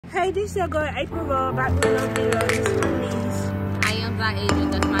Hey, this your girl April Roll back with no video. This is my niece. IAMzyasia,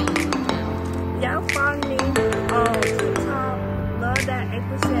 that's my YouTube channel. Y'all follow me on TikTok. Love that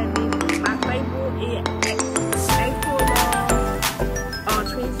April 7. My Facebook is April Roll on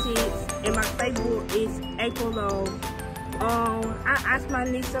 26, and my Facebook is April Roll. I asked my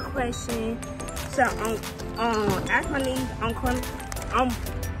niece a question. So ask my niece on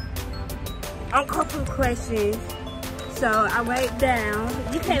couple questions. So I write down.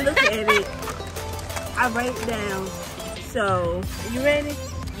 You can't look at it. I write down. So you ready?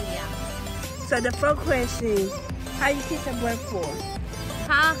 Yeah. So the first question: how you kiss a boy before?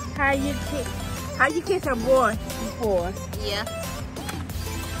 Huh? How you kiss a boy before? Yeah.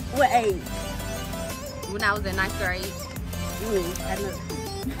 What age? When I was in 9th grade. I know.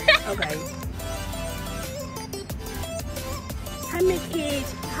 Okay.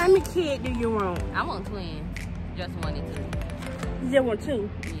 How many kids do you want? I want twins. Just 1 and 2. You just want 2?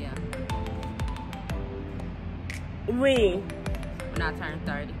 Yeah. When? When I turn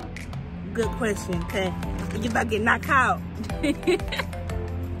 30. Good question, okay. You about to get knocked out.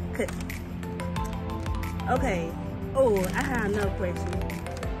 Okay. Oh, I have another question.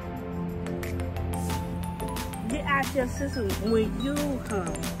 You ask your sister when you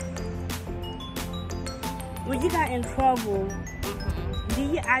when you got in trouble,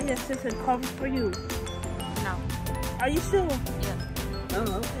 did you ask your sister to cover for you? No. Are you sure? Yeah.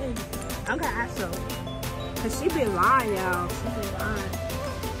 Oh, okay. I'm gonna ask her. Cause she been lying, y'all. She been lying.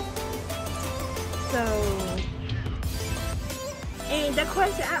 So, and the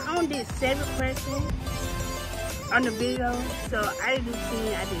question, I only did 7 questions on the video. So I didn't do 10,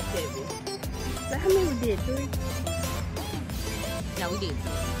 I did 7. So how many we did? 3? No, we did 2.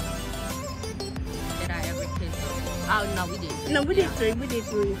 Did I ever kiss her? Oh, no, we did 3. No, we did 3. We did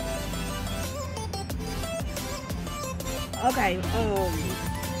 3. Okay,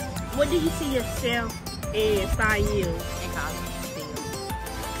 what do you see yourself in 5 years? In college, still.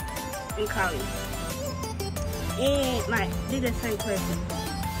 In college. And, like, did the same question.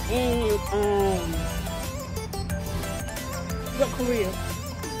 And, what career?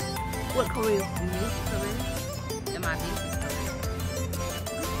 What career? Music career. And my business career.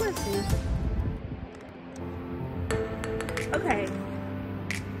 Good question. Okay.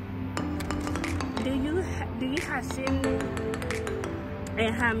 Do you have siblings?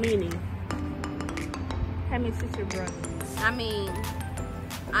 And how many? How many sister brothers? I mean,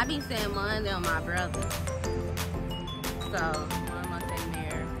 I be saying one of them my brother. So, one must say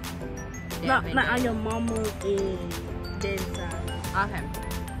married. Not on your mama and daddy's side. Okay.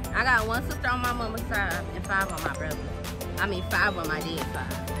 I got 1 sister on my mama's side and 5 on my brother. I mean 5 on my dad's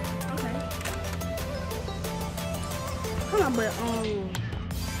side. Okay. Hold on, but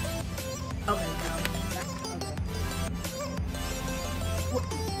okay, no.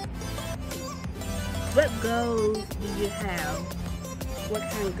 What goals do you have? What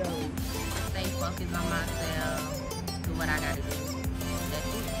kind of goals? Stay focused on myself. Do what I gotta do.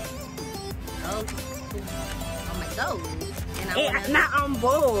 That's it. Those are my goals. And I wanna... Not on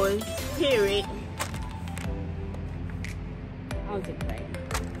boys, period. I was just playing.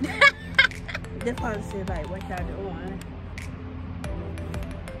 This probably said like what y'all doing.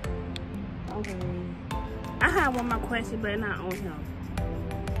 Okay. I have one more question, but not on him.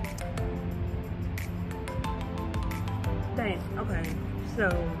 Thanks. Okay. So,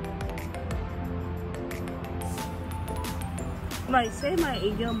 like, say like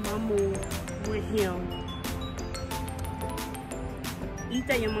if your mama with him, you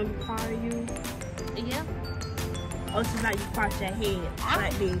think your mama be proud of you? Yeah. Or she's like you cross your head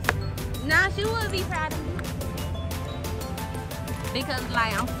like this? Nah, she would be proud of me. Because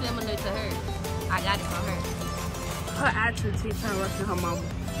like I'm similar to her. I got it from her. Her actually teach her rushing her mama.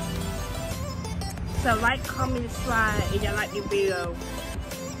 So like, comment, subscribe, and y'all like the video.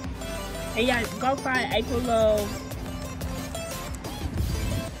 And y'all go find April Love